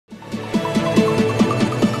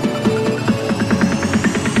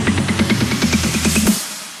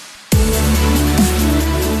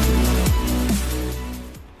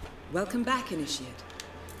Welcome back, Initiate.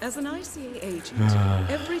 As an ICA agent,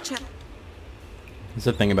 every That's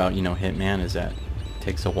the thing about, you know, Hitman is that it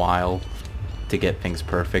takes a while to get things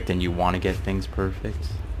perfect, and you want to get things perfect.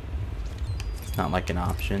 It's not like an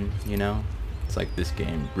option, you know? It's like this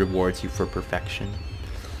game rewards you for perfection.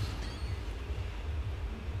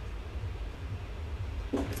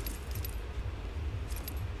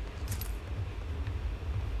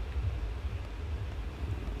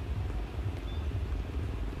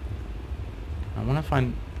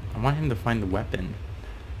 I want him to find the weapon.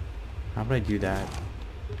 How would I do that?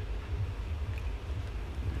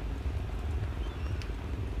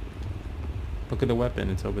 Look at the weapon,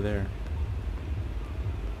 it's over there.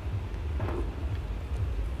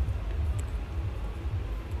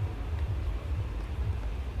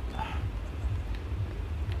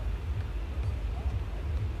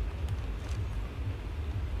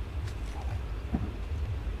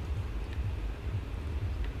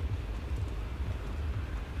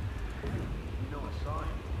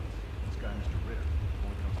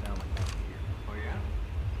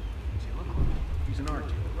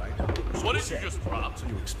 What did you just drop? So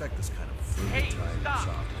you expect this kind of fruit? Hey, stop,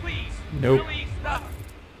 please. Nope. Please stop.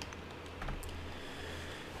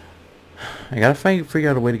 I gotta figure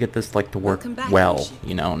out a way to get this like to work Welcome back, well, Rishi.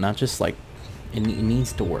 you know, not just like it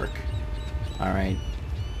needs to work. All right.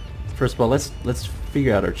 First of all, let's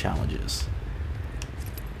figure out our challenges.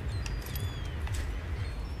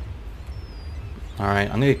 All right,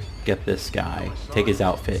 I'm gonna get this guy, take his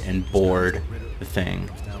outfit, and board the thing.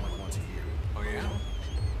 Oh yeah?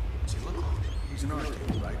 See, look, he's an artist,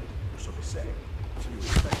 right? Or so they say. So you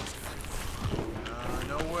expect this kind of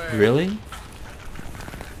no way. Really?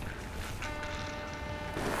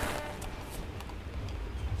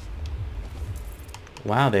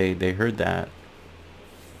 Wow, they heard that.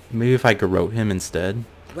 Maybe if I garrote him instead.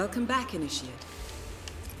 Welcome back, Initiate.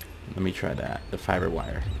 Let me try that. The fiber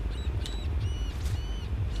wire.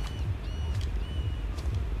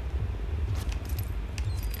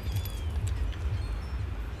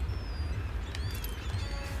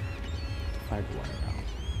 Fiber wire out.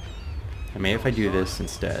 And maybe if I do this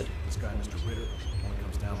instead. This guy, Mr. Ritter, only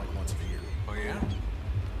comes down like once a year. Oh yeah?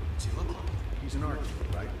 See, look, he's an artist,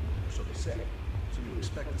 right? Or so they say. So you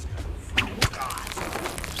expect this kind of fruit.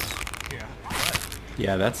 Yeah.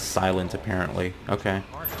 Yeah, that's silent apparently. Okay.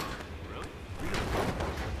 Really?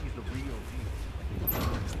 He's the real deal.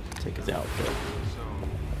 Take his outfit.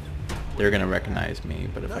 So, They're gonna recognize me,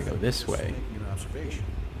 but if I go this way. Making an observation.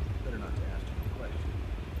 Better not to ask him a question.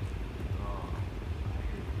 oh, I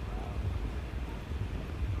hear you loud.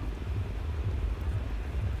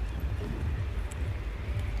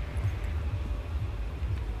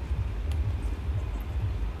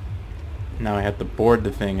 Now I have to board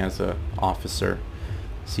the thing as a officer.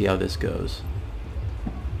 See how this goes.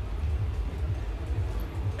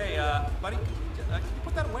 Hey, buddy, can you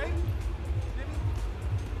put that away? Maybe?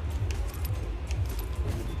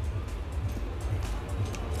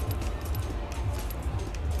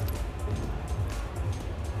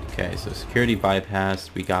 Okay, so security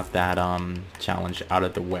bypass. We got that challenge out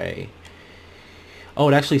of the way. Oh,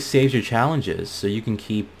 it actually saves your challenges, so you can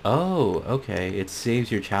keep... Oh, okay, it saves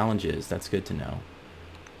your challenges. That's good to know.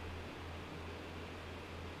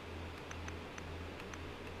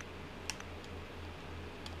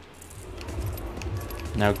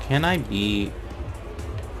 Now, can I be...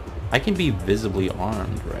 I can be visibly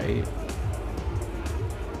armed, right?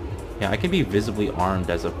 Yeah, I can be visibly armed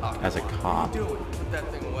as a cop. Do it. Put that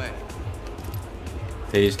thing away.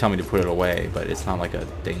 They just tell me to put it away, but it's not like a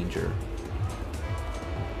danger.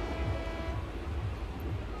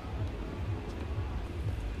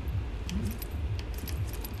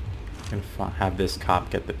 I'm gonna have this cop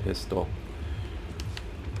get the pistol.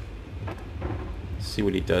 See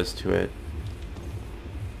what he does to it.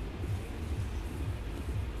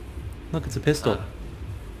 Look, it's a pistol.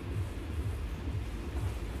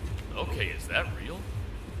 Okay, is that real?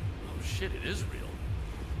 Oh shit, it is real.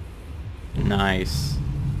 Nice.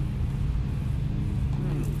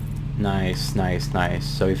 Nice, nice, nice.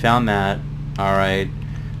 So we found that. Alright.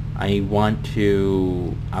 I want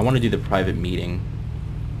to do the private meeting.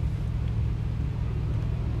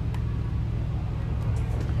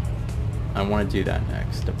 I want to do that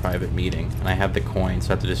next, the private meeting. And I have the coin, so I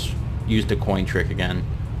have to just use the coin trick again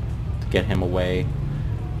to get him away.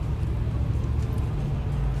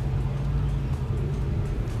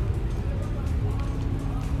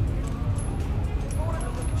 Look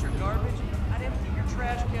at your garbage. I'd empty your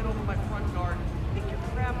trash can over my front garden. Pick your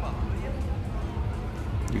crap up, will you?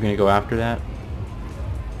 You're gonna go after that?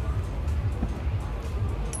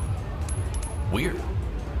 Weird.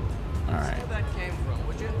 Alright. Where that came from,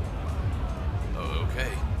 would you?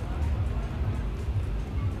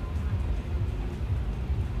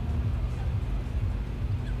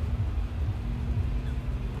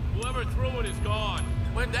 tore through it is gone.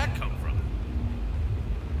 Where'd that come from?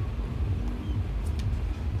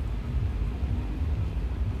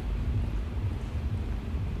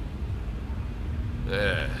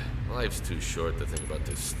 Life's too short to think about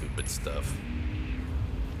this stupid stuff.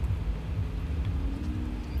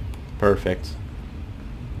 Perfect.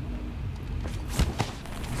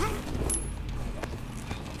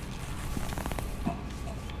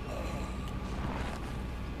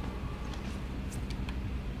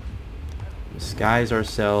 Disguise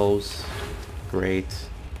ourselves. Great.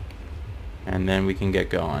 And then we can get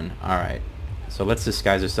going. Alright. So let's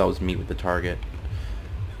disguise ourselves, meet with the target.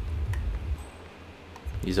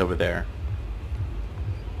 He's over there.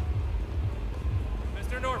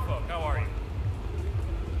 Mr. Norfolk, how are you?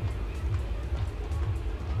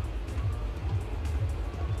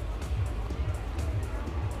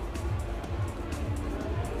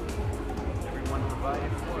 Everyone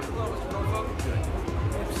provided for? Hello, Mr. Norfolk. Good.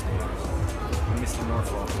 Upstairs. When Mr.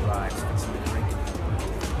 Norfolk arrives, get some drinking.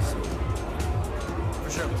 For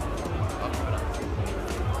sure, Mr. Norfolk. I'll keep it up.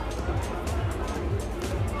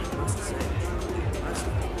 What's to say?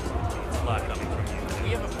 It's a lot coming from you. We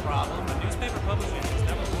have a problem. A newspaper publishing is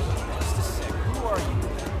never worked. Just a sec. Who are you?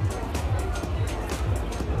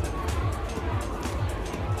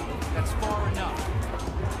 That's far enough.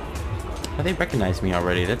 Oh, they recognize me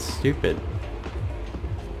already. That's stupid.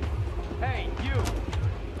 Hey, you!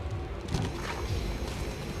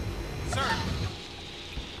 Sir!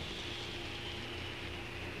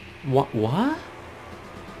 What? What?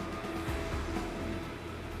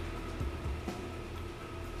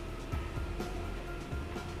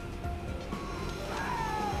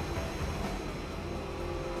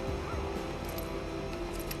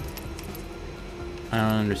 I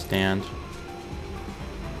don't understand.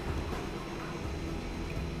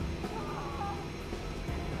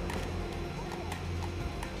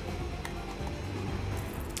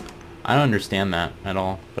 I don't understand that at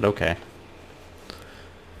all, but okay.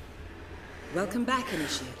 Welcome back,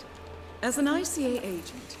 Initiate. As an ICA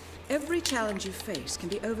agent, every challenge you face can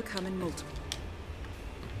be overcome in multiple.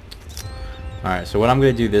 Alright, so what I'm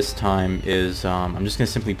going to do this time is I'm just going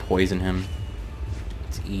to simply poison him.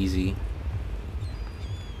 It's easy.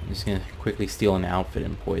 I'm just going to quickly steal an outfit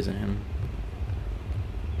and poison him.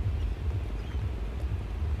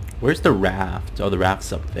 Where's the raft? Oh, the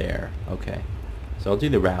raft's up there. Okay. So I'll do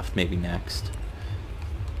the raft maybe next.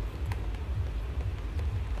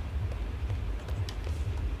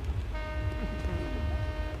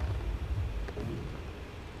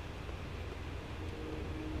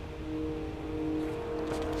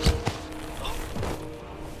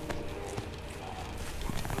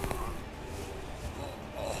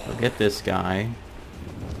 I'll get this guy.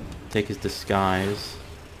 Take his disguise.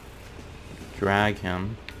 Drag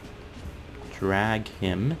him. Drag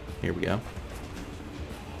him. Here we go.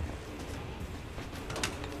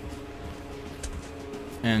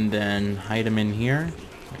 And then hide him in here.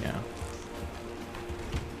 Yeah.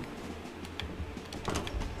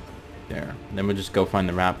 There. Then we'll just go find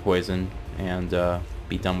the rat poison and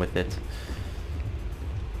be done with it.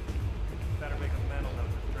 Better make a mental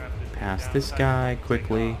note to strap this Pass down this tight guy and take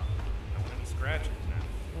quickly. off. No any scratches now.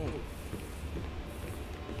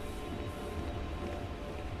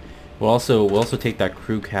 We'll also take that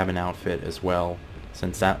crew cabin outfit as well,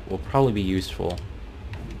 since that will probably be useful.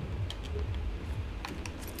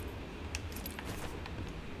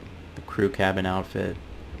 The crew cabin outfit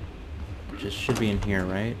just should be in here,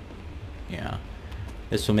 right? Yeah.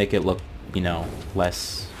 This will make it look, you know,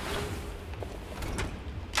 less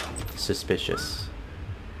suspicious.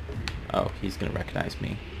 Oh, he's gonna recognize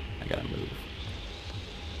me. I gotta move.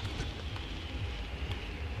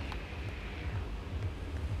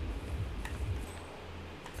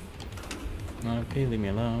 Okay, leave me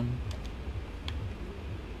alone.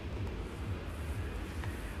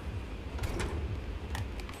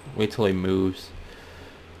 Wait till he moves.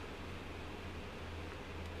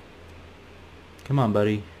 Come on,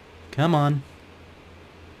 buddy. Come on.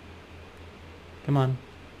 Come on.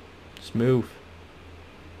 Just move.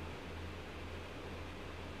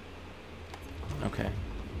 Okay.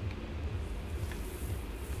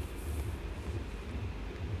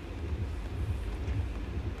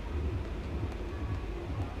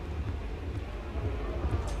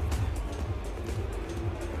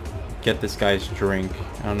 Get this guy's drink.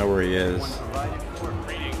 I don't know where he is.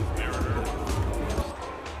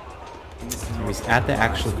 He's at the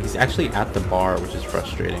he's actually at the bar, which is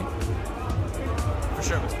frustrating. For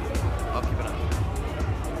sure, Mr. I'll keep it up.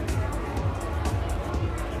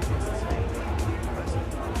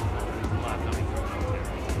 A lot coming from you.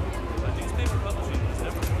 A newspaper publishing is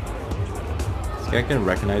never worked. guy gonna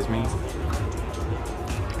recognize me?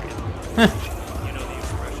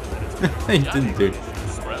 He didn't, dude.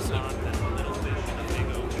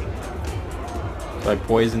 So I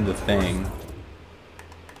poisoned the thing.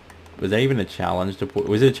 Was that even a challenge to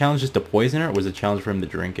was it a challenge just to poison it, or was it a challenge for him to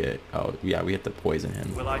drink it? Oh, yeah, we have to poison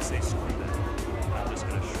him. Well, I say screw that. I'm just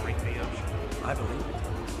gonna shrink the ocean. I believe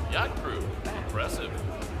it. Yacht crew. Impressive.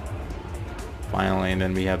 Finally, and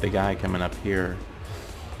then we have the guy coming up here.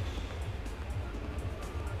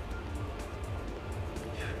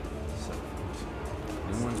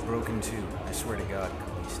 New one's broken too. I swear to God,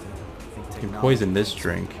 Calista. You can poison this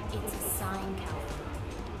drink. It's a sign,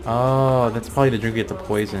 Calvin. Oh, that's probably the drink we have to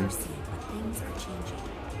poison. Things are changing.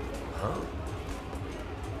 Huh?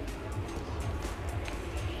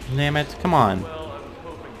 Damn it, come on. Well, I was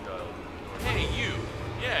hoping, hey, you.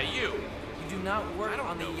 Yeah, you. You do not work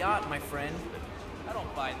on the yacht, my friend. I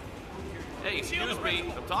don't buy it. Hey, excuse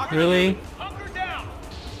me. I'm talking Really? to you. Hunker down!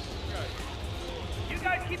 You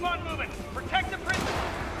guys keep on moving. Protect the prison.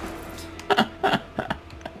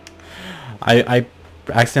 I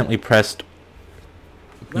accidentally pressed,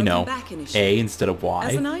 you know, Welcome back, Initiate. A instead of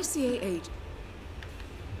As an Y. ICA agent,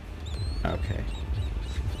 Okay.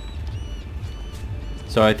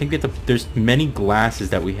 So I think that there's many glasses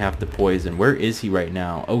that we have to poison. Where is he right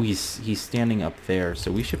now? Oh, he's standing up there.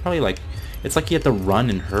 So we should probably like, it's like you have to run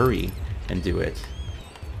and hurry and do it.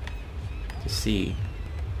 To see.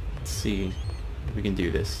 Let's see if we can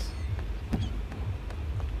do this.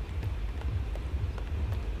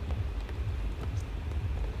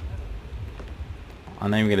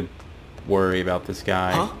 I'm not even gonna worry about this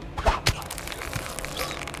guy. Huh?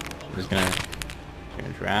 I'm just gonna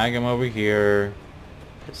drag him over here.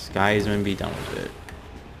 Disguise him and be done with it.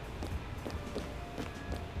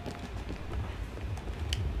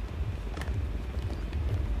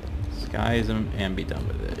 Disguise him and be done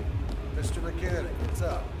with it. Mr. Mechanic, what's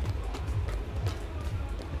up?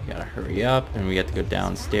 We gotta hurry up, and we have to go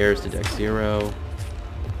downstairs to deck 0.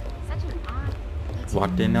 Such an odd.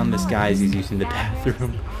 Walked in on this guy as he's using the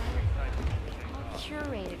bathroom.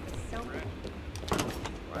 Curated with so many.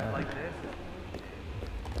 Right like this.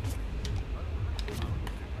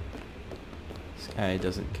 This guy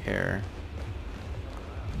doesn't care.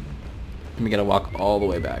 And we gotta walk all the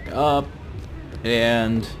way back up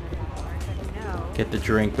and get the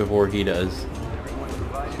drink before he does.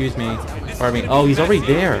 Excuse me. Pardon me. Oh, he's already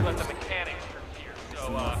there. Let the mechanics here, so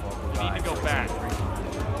we need to go back.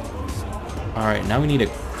 Alright, now we need a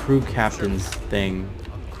crew captain's thing.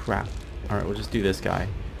 Crap. Alright, we'll just do this guy.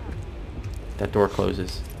 That door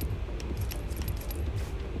closes.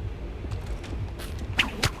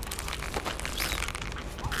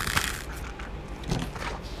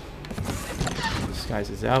 Disguise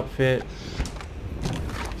his outfit.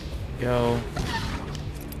 Go.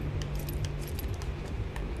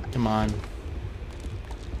 Come on.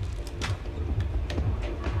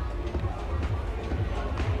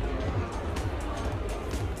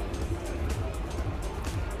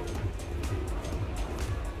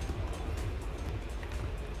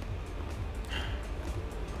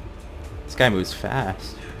 This guy moves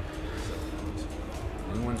fast.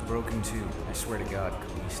 New one's broken too. I swear to God,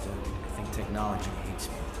 Calista. I think technology hates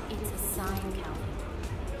me. It's a sign, Calvin.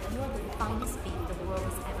 You're the finest thief the world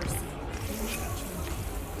has ever seen. Things are changing.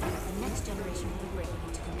 The next generation will be breaking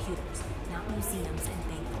into computers, not museums and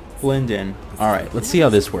bank vaults. Blend in. Alright, let's see how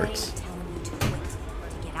this works. Telling you to quit,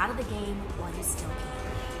 to get out of the game while you still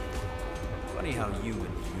can. Funny how you and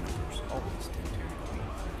the universe always tend to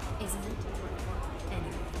agree. Isn't it?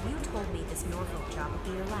 Anyway, you told me this Norfolk job would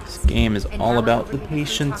be your last. This game is And all now about I'm the over here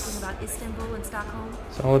patience. talking about Istanbul and Stockholm.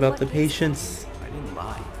 It's all about the What is patience. I didn't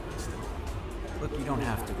lie, Calista. Look, you don't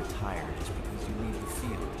have to retire just because you leave the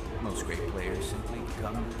field. Most great players simply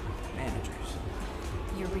become managers.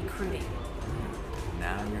 You're recruiting.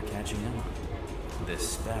 Now you're catching on. This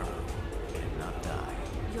sparrow cannot die.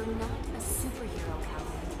 You're not a superhero,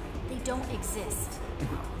 Calvin. They don't exist.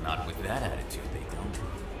 Not with that attitude, they don't.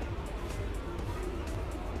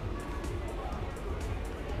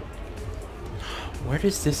 Where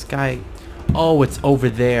does this guy... Oh, it's over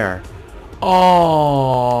there.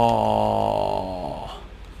 Oh.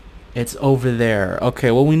 It's over there.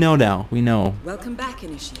 Okay, well, we know now. We know. welcome back,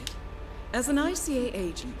 Initiate. As an ICA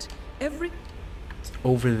agent, every... It's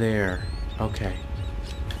over there. Okay.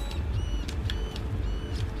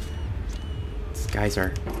 These guys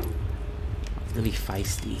are really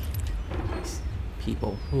feisty. These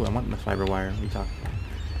people. Ooh, I want the fiber wire. What are you talking about?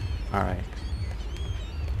 Alright.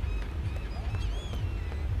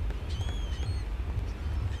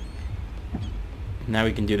 Now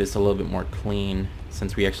we can do this a little bit more clean,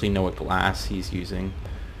 since we actually know what glass he's using.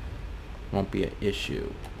 Won't be an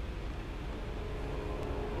issue.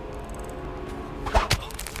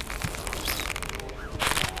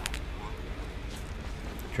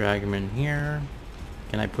 Drag him in here.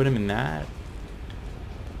 Can I put him in that?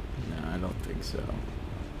 No, I don't think so.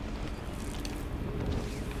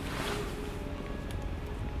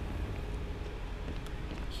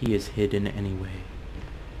 He is hidden anyway.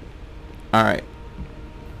 Alright.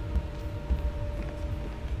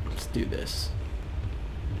 Let's do this.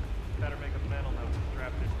 Better make a mental note to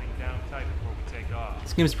strap this thing down tight before we take off.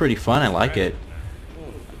 This game's pretty fun. I like it.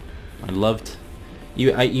 I loved...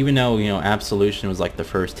 even though, you know, Absolution was like the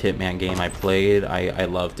first Hitman game I played, I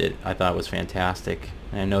loved it. I thought it was fantastic.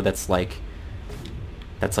 And I know that's like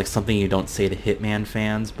something you don't say to Hitman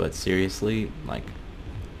fans, but seriously, like,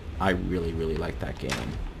 I really, really like that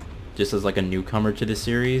game. Just as like a newcomer to the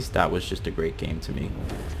series, that was just a great game to me.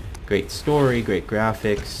 Great story, great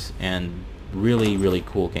graphics, and really, really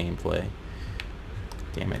cool gameplay.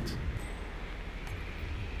 Damn it.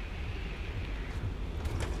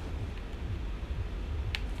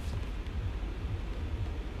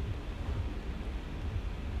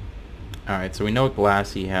 Alright, so we know what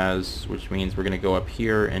glass he has, which means we're gonna go up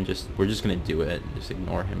here and we're just gonna do it. Just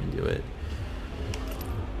ignore him and do it.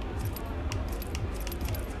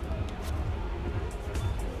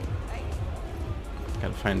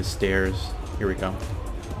 Gotta find the stairs. Here we go.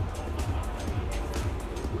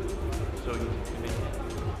 So you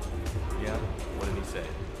yeah? What did he say?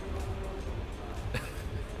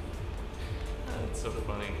 That's so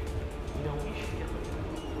funny. You know, we should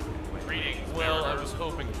get greetings. Well, I was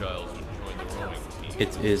hoping Giles would join the rowing team.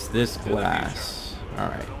 It is this glass.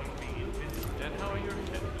 Alright. And how are your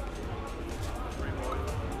head?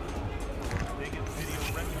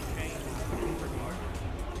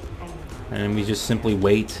 And we just simply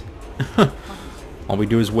wait. All we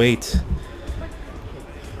do is wait.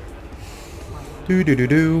 Do do do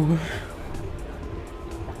do.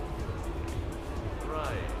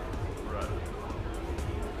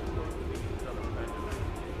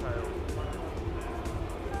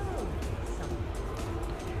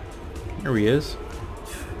 Here he is.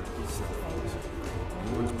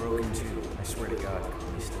 Everyone's broken too. I swear to God,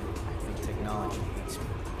 Calista, I think technology hates me.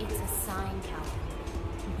 It's a sign, Calvin.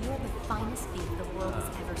 You're the finest thief the world has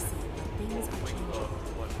ever seen, but things are changing.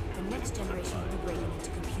 The next generation will be breaking into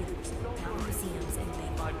computers, not museums and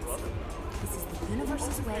banks. This is the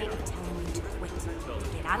universe's way of telling you to quit. To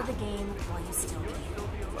get out of the game while you still can.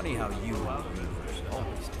 Funny how you and the universe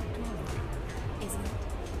always do. Isn't it?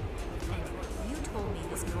 And you told me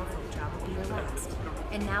this Norfolk job would be your last.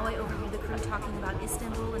 And now I overhear the crew talking about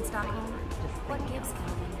Istanbul and Stockholm. What gives,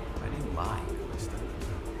 Calvin? I didn't lie, Calista.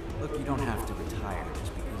 Look, you don't have to retire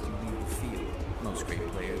just because you leave the field. Most great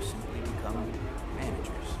players simply become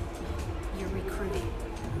managers. You're recruiting.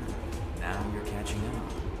 Now you're catching on.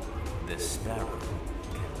 This sparrow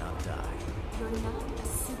cannot die. You're not a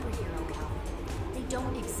superhero, Calvin. They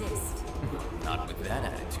don't exist. Not with that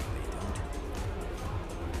attitude, they don't.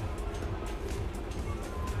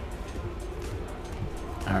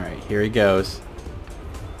 Alright, here he goes.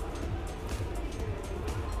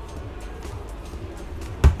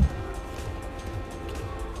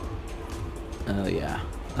 Oh yeah.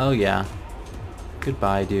 Oh yeah.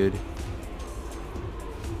 Goodbye, dude.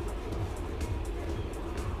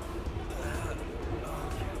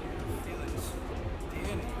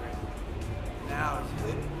 Now,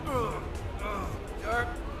 Dark.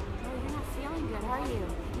 Oh, you're not feeling good, are you? I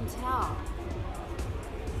can tell.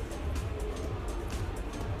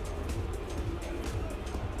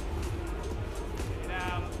 Get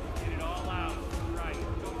out. Get it all out. Right.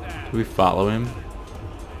 Go down. Do we follow him?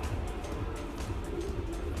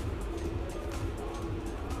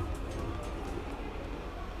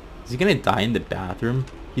 Is he gonna die in the bathroom?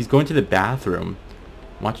 He's going to the bathroom.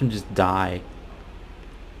 Watch him just die.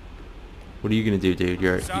 What are you gonna do, dude?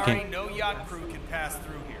 You Sorry, can't. no yacht crew can pass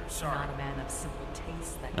through here. Sorry. Not a man of simple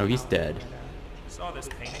taste. That Oh, he's dead. Saw this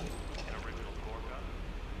painting, an original Gorka.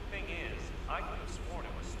 Thing is, I could have sworn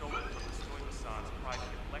it was stolen from the Stuyvesant's private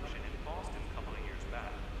collection in Boston a couple of years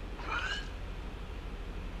back.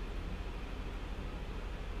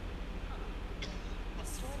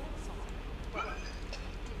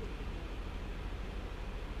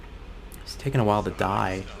 It's taking a while to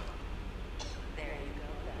die. there you go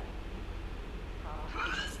then.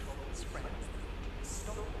 Probably just told his friends that he was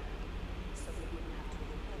stolen, so he wouldn't have to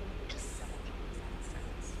live with 7 years out of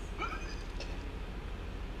sentence.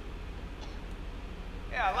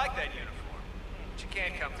 Yeah, I like that uniform. But you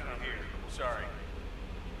can't come through here. Sorry.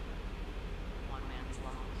 One man's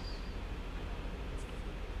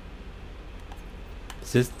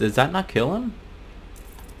loss. Does that not kill him?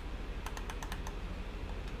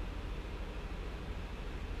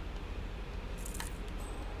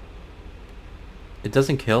 It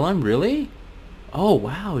doesn't kill him? Really? Oh,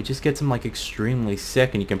 wow. It just gets him, like, extremely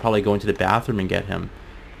sick, and you can probably go into the bathroom and get him.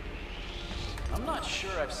 I'm not sure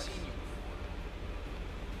I've seen you before.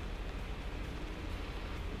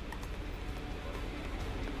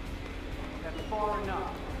 That's far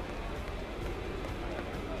enough.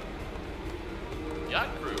 Yacht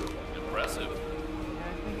crew. Impressive. Yeah,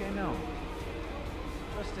 I think I know.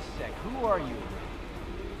 Just a sec. Who are you?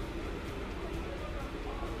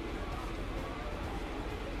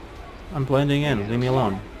 I'm blending in. Leave me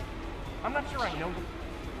alone. I'm not sure I know you.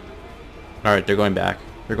 Alright, they're going back.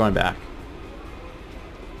 They're going back.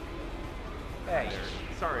 Hey,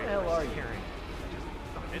 Sorry, who the hell are you?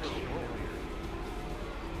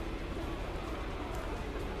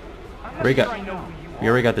 I'm not We sure got- I know who you We are.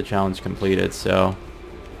 already got the challenge completed, so...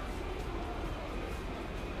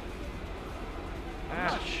 I'm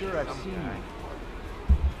not sure I've seen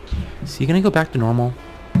you. Is he gonna go back to normal?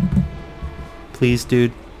 Please,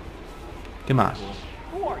 dude. Come on.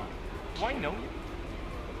 Who are you? Do I know you?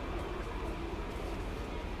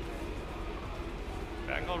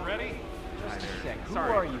 Back already? Just a sec. Who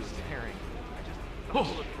Sorry, are you? staring. I just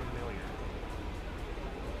don't look familiar.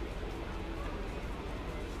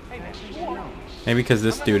 Hey, man, who are you? Maybe because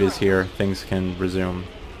this dude is here, things can resume.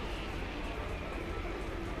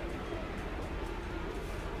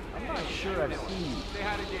 I'm not sure I've seen you. Say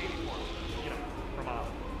hi to Davey for me. You know,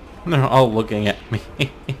 from They're all looking at me.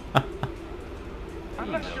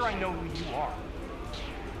 I'm not sure I know who you are.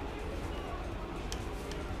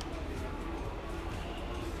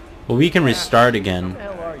 Well, we can restart again Who the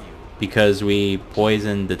hell are you? because we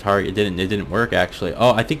poisoned the target. It didn't work actually.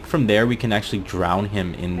 Oh, I think from there we can actually drown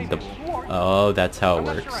him in the... Oh, that's how it I'm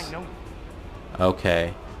not works. sure I know you.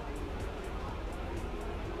 Okay.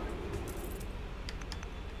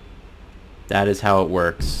 That is how it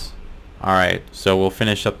works. Alright, so we'll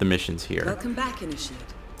finish up the missions here. Welcome back, Initiate.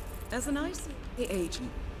 As an ICA agent,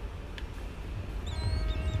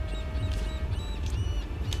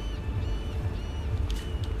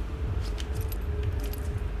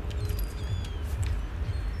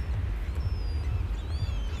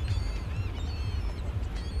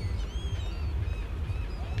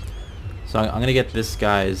 So I'm gonna get this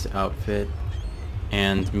guy's outfit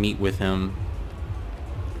and meet with him.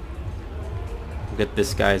 We'll get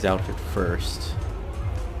this guy's outfit first.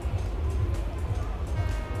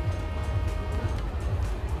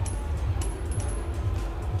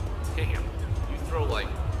 Damn, you throw like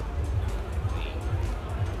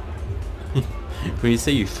me. When you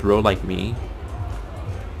say you throw like me,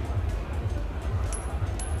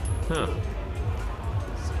 Huh.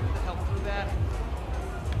 Send the help through that?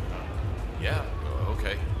 Yeah,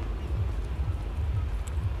 okay.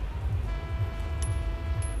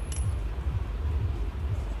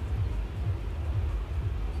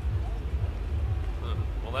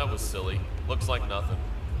 Well, that was silly. Looks like nothing.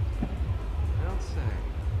 I don't say.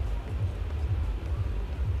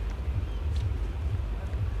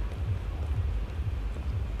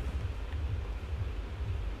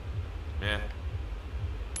 Yeah.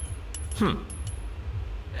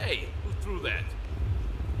 Hey, who threw that?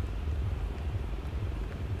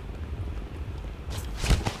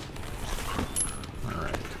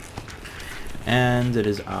 alright. And it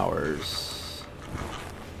is ours.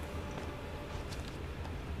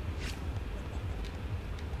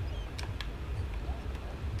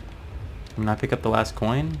 Can I pick up the last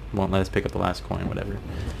coin? Won't let us pick up the last coin, whatever.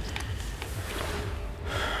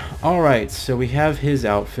 Alright, so we have his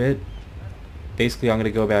outfit. Basically, I'm going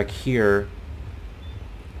to go back here.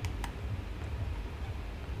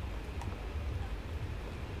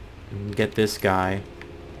 And get this guy.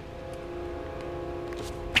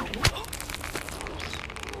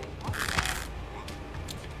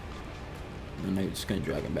 And I'm just going to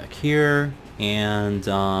drag him back here.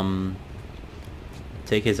 And,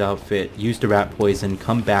 take his outfit, use the rat poison,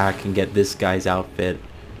 come back and get this guy's outfit,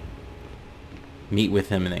 meet with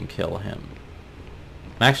him, and then kill him.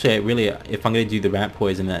 Actually, if I'm going to do the rat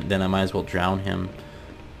poison, then I might as well drown him.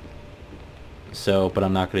 So, but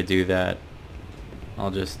I'm not going to do that.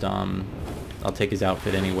 I'll just, I'll take his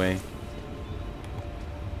outfit anyway.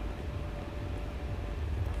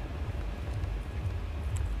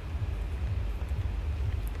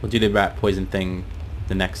 We'll do the rat poison thing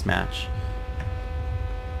the next match.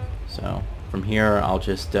 So, from here, I'll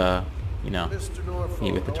just, you know, Mr. Norfolk,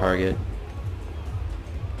 meet with the how are you? target.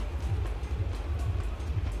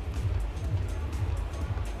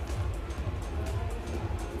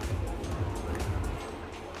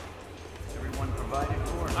 Everyone provided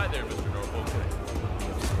for? Hi there, Mr. Norfolk.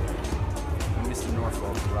 When Mr.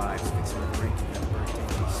 Norfolk arrives, consider breaking that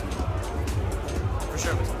birthday scene. For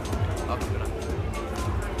sure, Mr. I'll keep it up.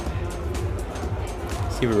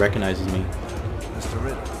 see if it recognizes me. Mr.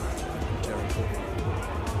 Riddle.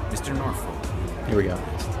 Mr. Norfolk. Here we go.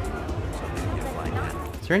 Something you like?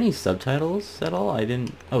 Is there any subtitles at all? I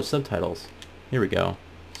didn't... Oh, subtitles. Here we go.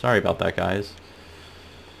 Sorry about that, guys.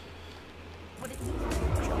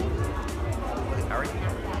 Harry?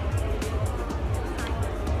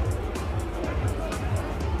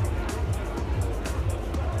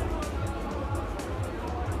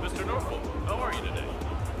 Mr. Norfolk, how are you today?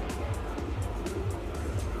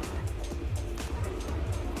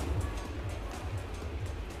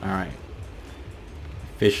 Alright.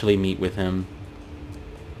 Officially meet with him.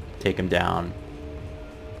 Take him down.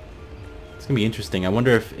 It's gonna be interesting. I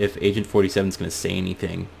wonder if Agent 47 is gonna say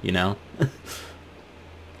anything, you know?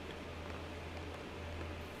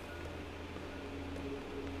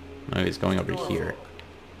 Oh, he's going over here.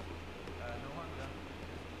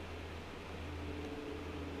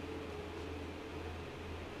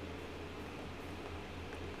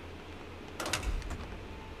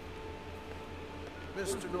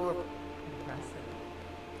 Mr. Norfolk. Impressive.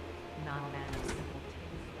 Not a man of simple taste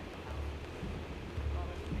like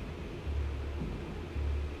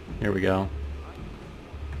Hal. Here we go.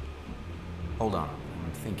 Hold on,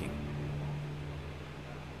 I'm thinking.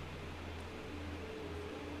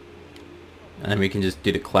 And then we can just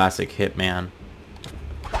do the classic Hitman.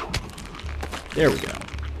 There we go.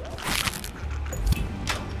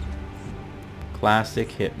 Classic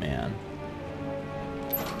Hitman.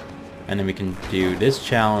 And then we can do this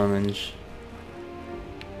challenge.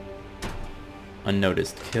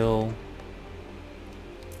 Unnoticed kill.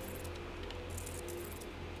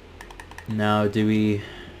 Now do we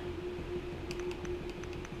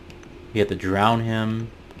have to drown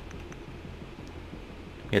him.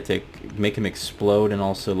 We have to make him explode and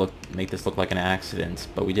also make this look like an accident,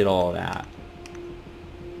 but we did all of that.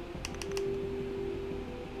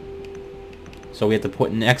 So we have to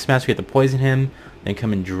put in X-Mask, we have to poison him, then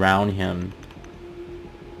come and drown him.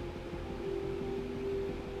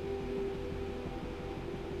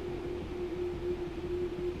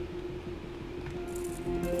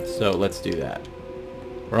 So let's do that.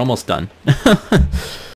 We're almost done.